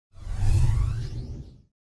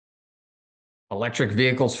Electric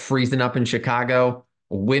vehicles freezing up in Chicago,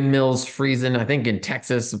 windmills freezing, I think in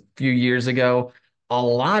Texas a few years ago. A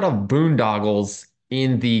lot of boondoggles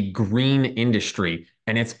in the green industry,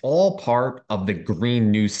 and it's all part of the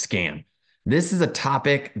green news scam. This is a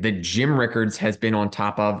topic that Jim Rickards has been on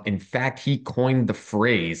top of. In fact, he coined the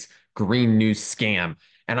phrase green news scam.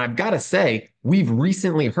 And I've got to say, we've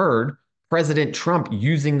recently heard President Trump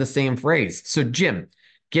using the same phrase. So, Jim,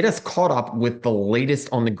 get us caught up with the latest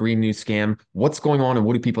on the green news scam. What's going on and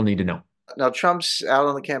what do people need to know? Now Trump's out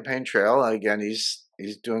on the campaign trail again. He's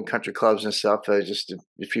doing country clubs and stuff, just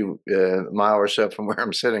a few mile or so from where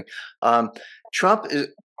I'm sitting. Trump is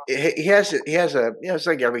he has a it's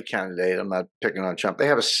like every candidate. I'm not picking on Trump. They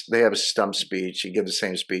have a stump speech. He gives the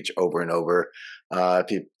same speech over and over. If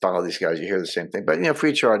you follow these guys, you hear the same thing. But for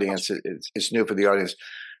each audience, it's new for the audience.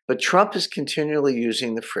 But Trump is continually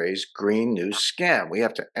using the phrase green news scam. We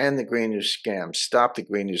have to end the green news scam, stop the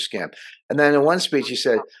green news scam. And then in one speech, he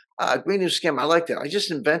said, green news scam, I like that. I just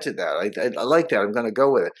invented that. I like that. I'm going to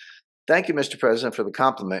go with it. Thank you, Mr. President, for the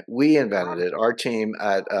compliment. We invented it. Our team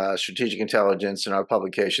at Strategic Intelligence and our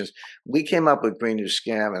publications, we came up with green news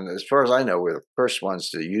scam. And as far as I know, we're the first ones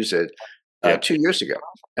to use it Yeah. 2 years ago.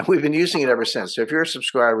 And we've been using it ever since. So if you're a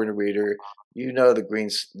subscriber and a reader, you know the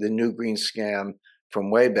new green scam from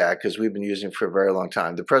way back because we've been using it for a very long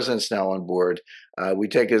time. The president's now on board. We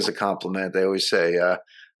take it as a compliment. They always say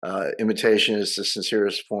imitation is the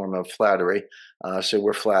sincerest form of flattery. So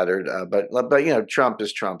we're flattered. But Trump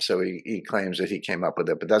is Trump, so he claims that he came up with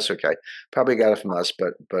it. But that's okay. Probably got it from us.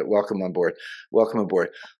 But welcome on board. Welcome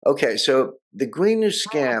aboard. Okay, so the green news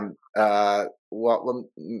scam. Let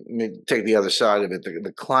me take the other side of it.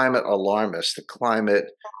 The climate alarmists, the climate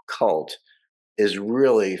cult, is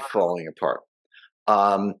really falling apart.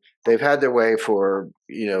 They've had their way for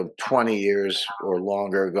 20 years or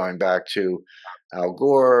longer, going back to Al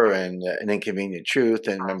Gore and An Inconvenient Truth.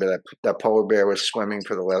 And remember that polar bear was swimming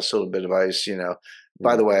for the last little bit of ice.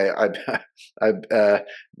 By the way,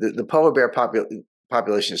 the polar bear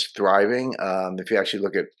population is thriving. If you actually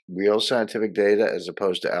look at real scientific data as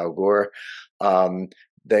opposed to Al Gore, um,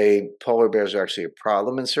 polar bears are actually a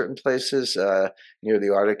problem in certain places near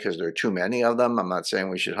the Arctic because there are too many of them. I'm not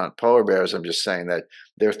saying we should hunt polar bears. I'm just saying that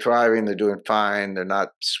they're thriving. They're doing fine. They're not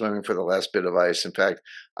swimming for the last bit of ice. In fact,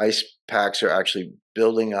 ice packs are actually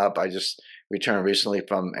building up. I just returned recently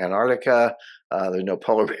from Antarctica. There's no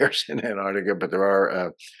polar bears in Antarctica, but there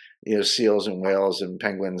are seals and whales and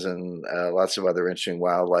penguins and lots of other interesting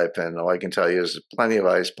wildlife. And all I can tell you is plenty of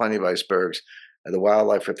ice, plenty of icebergs. The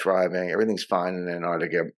wildlife are thriving. Everything's fine in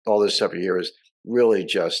Antarctica. All this stuff here is really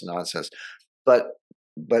just nonsense. But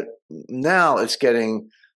but now it's getting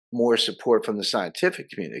more support from the scientific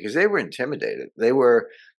community because they were intimidated.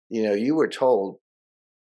 You were told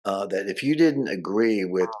that if you didn't agree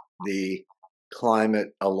with the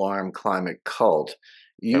climate alarm, climate cult,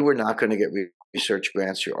 you were not going to get research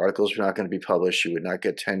grants. Your articles were not going to be published. You would not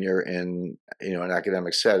get tenure in an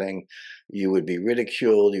academic setting. You would be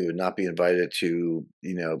ridiculed. You would not be invited to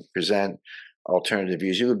present alternative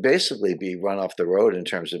views. You would basically be run off the road in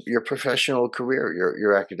terms of your professional career,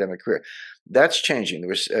 your academic career. That's changing. There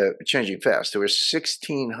was changing fast. There were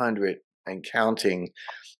 1,600 and counting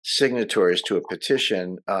signatories to a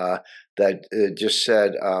petition that just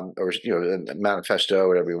said, or a manifesto,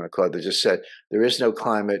 whatever you want to call it, that just said there is no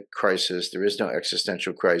climate crisis, there is no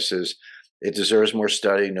existential crisis. It deserves more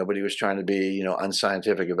study. Nobody was trying to be,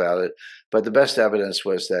 unscientific about it. But the best evidence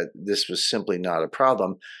was that this was simply not a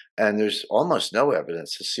problem. And there's almost no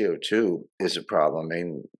evidence that CO2 is a problem. I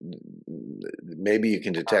mean, maybe you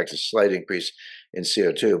can detect a slight increase in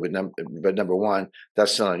CO2, but number one,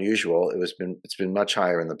 that's not unusual. It's been much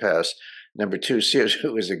higher in the past. Number two,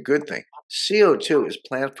 CO2 is a good thing. CO2 is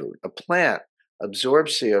plant food. A plant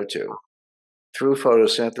absorbs CO2 through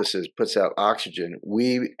photosynthesis, puts out oxygen.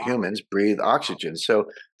 We humans breathe oxygen. So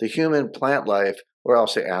the human plant life, or I'll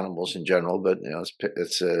say animals in general, but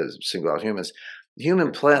it's single out humans. The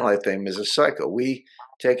human plant life thing is a cycle. We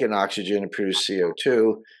take in oxygen and produce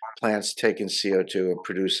CO2. Plants take in CO2 and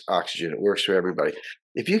produce oxygen. It works for everybody.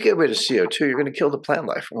 If you get rid of CO2, you're going to kill the plant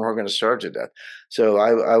life, and we're going to starve to death. So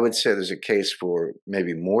I would say there's a case for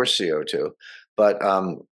maybe more CO2, but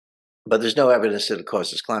but there's no evidence that it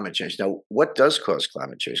causes climate change. Now, what does cause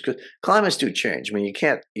climate change? Because climates do change. I mean, you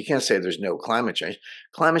can't say there's no climate change.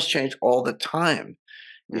 Climates change all the time.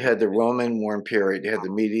 You had the Roman warm period. You had the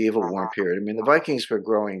medieval warm period. I mean, the Vikings were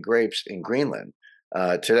growing grapes in Greenland.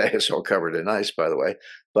 Today, it's all covered in ice, by the way.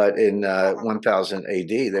 But in 1000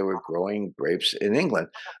 AD, they were growing grapes in England.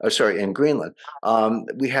 Sorry, in Greenland.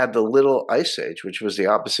 We had the Little Ice Age, which was the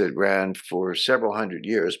opposite, ran for several hundred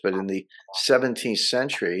years. But in the 17th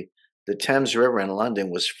century, the Thames River in London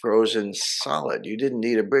was frozen solid. You didn't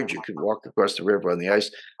need a bridge. You could walk across the river on the ice.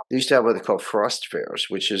 They used to have what they call frost fairs,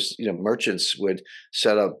 which is, merchants would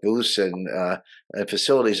set up booths and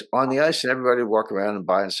facilities on the ice, and everybody would walk around and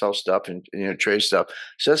buy and sell stuff and, trade stuff.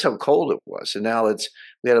 So that's how cold it was. And now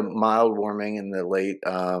we had a mild warming in the late,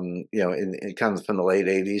 in kind of from the late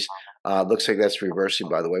 80s. Looks like that's reversing,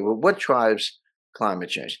 by the way. Well, what drives climate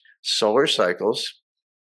change? Solar cycles,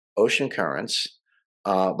 ocean currents,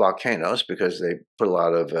 volcanoes, because they put a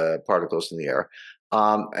lot of particles in the air,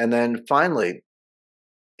 and then finally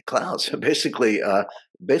clouds. Basically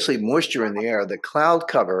moisture in the air. The cloud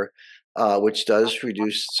cover, which does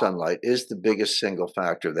reduce sunlight, is the biggest single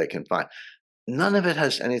factor they can find. None of it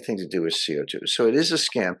has anything to do with CO2. So it is a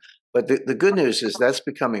scam. But the good news is that's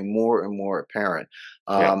becoming more and more apparent.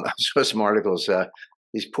 Yeah. I saw some articles,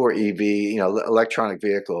 these poor EV, electronic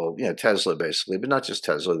vehicle, Tesla basically, but not just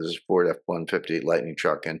Tesla. There's a Ford F-150 Lightning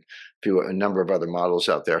truck and a number of other models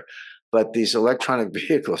out there. But these electronic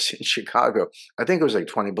vehicles in Chicago, I think it was like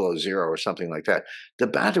 20 below zero or something like that. The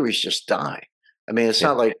batteries just die. I mean, it's Yeah.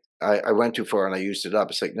 not like I went too far and I used it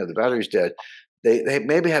up. It's like, no, the battery's dead. They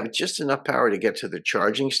maybe have just enough power to get to the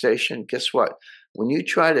charging station. Guess what? When you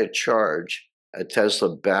try to charge a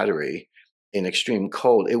Tesla battery in extreme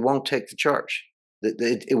cold, it won't take the charge.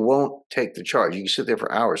 It won't take the charge. You can sit there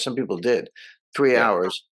for hours. Some people did 3 Yeah.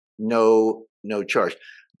 hours, no charge.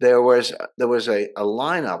 There was a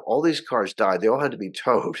lineup. All these cars died. They all had to be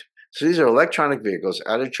towed. So these are electronic vehicles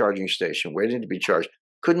at a charging station waiting to be charged.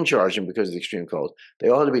 Couldn't charge them because of the extreme cold. They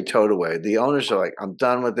all had to be towed away. The owners are like, I'm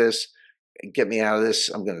done with this. Get me out of this.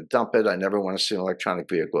 I'm going to dump it. I never want to see an electronic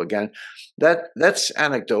vehicle again. That's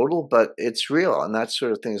anecdotal, but it's real, and that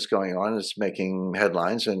sort of thing is going on. It's making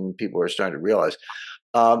headlines, and people are starting to realize.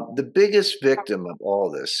 The biggest victim of all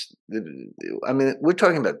this, I mean, we're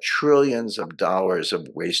talking about trillions of dollars of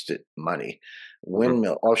wasted money,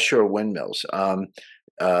 Mhm. offshore windmills,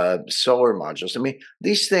 solar modules. I mean,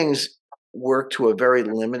 these things work to a very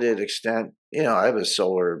limited extent. I have a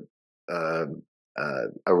solar uh,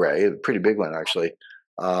 array, a pretty big one actually,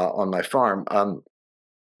 on my farm.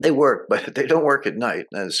 They work, but they don't work at night.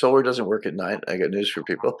 Solar doesn't work at night. I got news for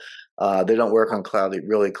people. They don't work on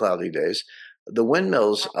really cloudy days. The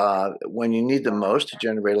windmills, when you need them most to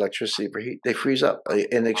generate electricity for heat, they freeze up.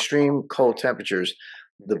 In extreme cold temperatures,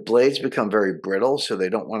 the blades become very brittle, so they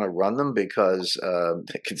don't want to run them because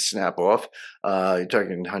they can snap off. You're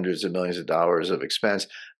talking hundreds of millions of dollars of expense.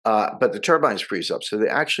 But the turbines freeze up, so they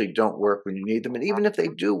actually don't work when you need them. And even if they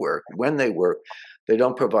do work, when they work, they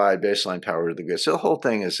don't provide baseline power to the grid. So the whole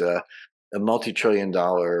thing is a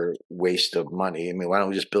multi-trillion-dollar waste of money. I mean, why don't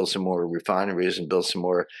we just build some more refineries and build some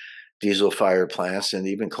more diesel-fired plants and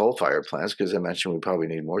even coal-fired plants? Because I mentioned we probably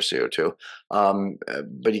need more CO2.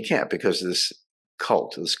 But you can't because of this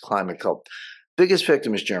climate cult. Biggest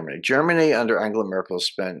victim is Germany. Germany under Angela Merkel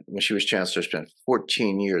when she was chancellor, spent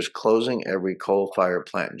 14 years closing every coal-fired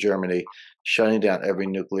plant in Germany, shutting down every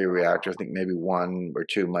nuclear reactor. I think maybe one or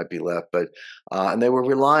two might be left, but and they were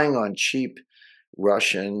relying on cheap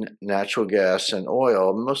Russian natural gas and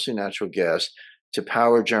oil, mostly natural gas, to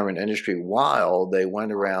power German industry while they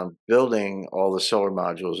went around building all the solar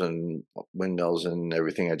modules and windmills and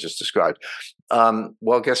everything I just described.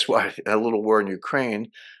 Well, guess what? A little war in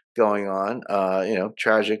Ukraine going on.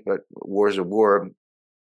 Tragic, but war's a war.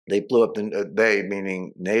 They blew up they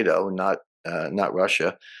meaning NATO, not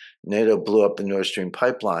Russia. NATO blew up the Nord Stream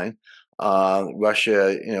pipeline.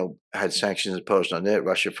 Russia, had sanctions imposed on it.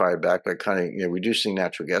 Russia fired back by kind of, reducing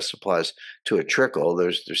natural gas supplies to a trickle.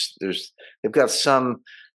 They've got some.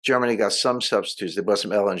 Germany got some substitutes. They bought some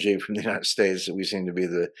LNG from the United States. We seem to be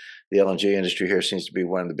the LNG industry here seems to be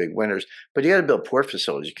one of the big winners. But you got to build port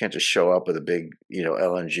facilities. You can't just show up with a big,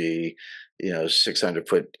 LNG,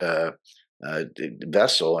 600-foot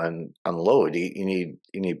vessel and unload. You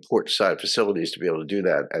need port side facilities to be able to do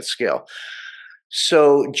that at scale.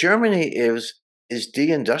 So Germany is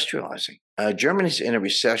deindustrializing. Germany's in a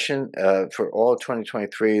recession. For all of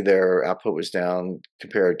 2023, their output was down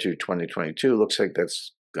compared to 2022. Looks like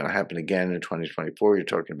that's going to happen again in 2024. You're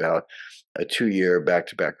talking about a 2-year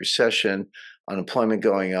back-to-back recession, unemployment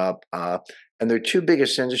going up, and their two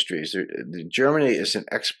biggest industries. Germany is an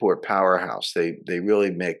export powerhouse. They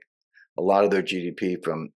really make a lot of their GDP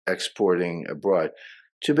from exporting abroad.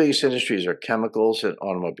 Two biggest industries are chemicals and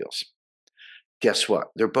automobiles. Guess what?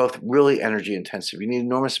 They're both really energy intensive. You need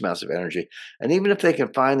enormous amounts of energy. And even if they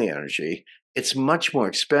can find the energy, it's much more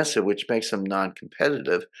expensive, which makes them non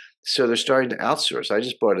competitive. So they're starting to outsource. I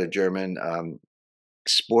just bought a German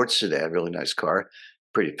sports sedan, really nice car,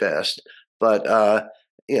 pretty fast. But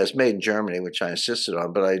it's made in Germany, which I insisted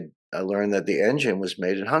on, but I learned that the engine was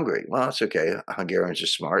made in Hungary. Well, it's okay. Hungarians are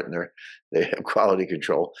smart and they have quality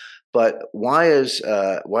control. But why is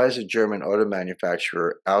a German auto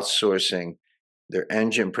manufacturer outsourcing their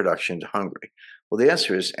engine production to Hungary? Well, the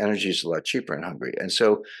answer is energy is a lot cheaper in Hungary. And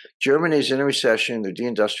so Germany's in a recession, they're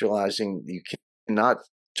deindustrializing. You cannot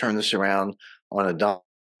turn this around on a dime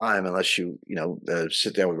unless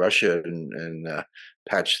sit down with Russia and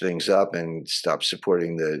patch things up and stop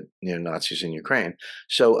supporting the neo-Nazis in Ukraine.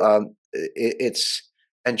 So it's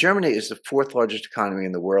and Germany is the fourth largest economy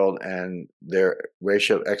in the world, and their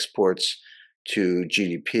ratio of exports to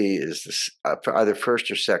GDP is either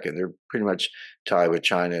first or second. They're pretty much tied with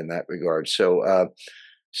China in that regard. So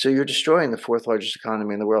you're destroying the fourth largest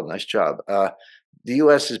economy in the world. Nice job. The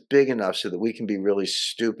U.S. is big enough so that we can be really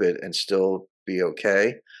stupid and still be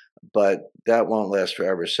okay, but that won't last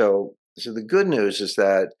forever. So the good news is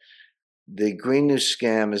that the green new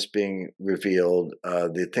scam is being revealed.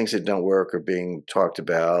 The things that don't work are being talked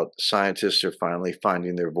about. Scientists are finally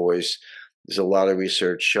finding their voice. There's a lot of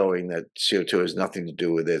research showing that CO2 has nothing to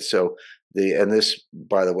do with it. And this,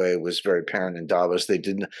 by the way, was very apparent in Davos. They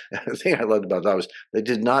didn't. The thing I loved about Davos, they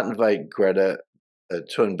did not invite Greta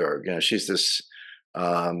Thunberg. She's this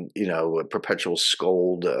a perpetual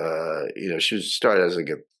scold. She started as like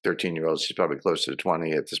a 13-year-old. She's probably close to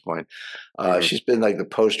 20 at this point. Mhm. She's been like the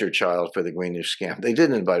poster child for the Green New Scam. They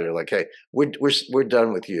didn't invite her. Like, hey, we're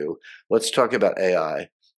done with you. Let's talk about AI.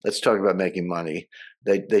 Let's talk about making money.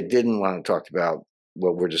 They didn't want to talk about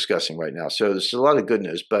what we're discussing right now. So there's a lot of good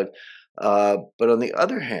news, but on the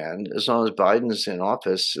other hand, as long as Biden's in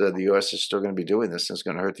office, the U.S. is still going to be doing this, and it's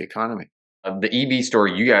going to hurt the economy. The EV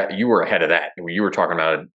story, you were ahead of that. You were talking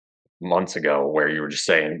about it months ago, where you were just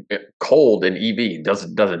saying cold and EV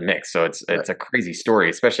doesn't mix. So Right. it's a crazy story,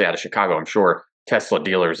 especially out of Chicago. I'm sure Tesla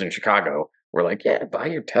dealers in Chicago were like, "Yeah, buy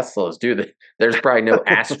your Teslas, dude." There's probably no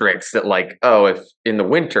asterisks that like, oh, if in the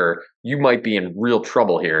winter you might be in real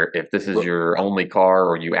trouble here if this is Well, your only car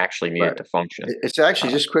or you actually need right. it to function. It's actually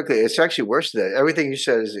Uh, just quickly. It's actually worse than that. Everything you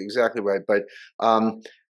said is exactly right, but um,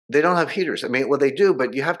 they don't have heaters. I mean, well, they do,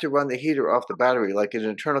 but you have to run the heater off the battery, like an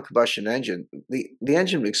internal combustion engine. The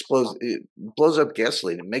engine explodes, it blows up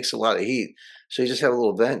gasoline. It makes a lot of heat, so you just have a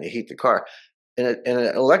little vent. You heat the car. In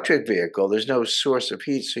an electric vehicle, there's no source of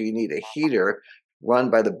heat, so you need a heater run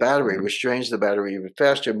by the battery, mhm. which drains the battery even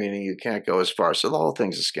faster, meaning you can't go as far. So the whole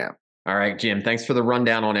thing's a scam. All right, Jim, thanks for the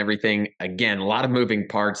rundown on everything. Again, a lot of moving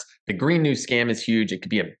parts. The green news scam is huge. It could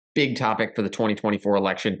be a big topic for the 2024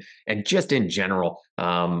 election and just in general.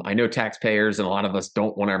 I know taxpayers and a lot of us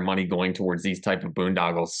don't want our money going towards these type of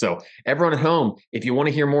boondoggles. So everyone at home, if you want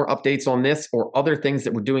to hear more updates on this or other things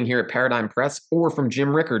that we're doing here at Paradigm Press or from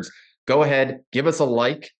Jim Rickards, go ahead, give us a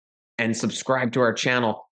like and subscribe to our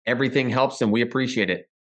channel. Everything helps and we appreciate it.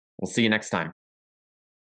 We'll see you next time.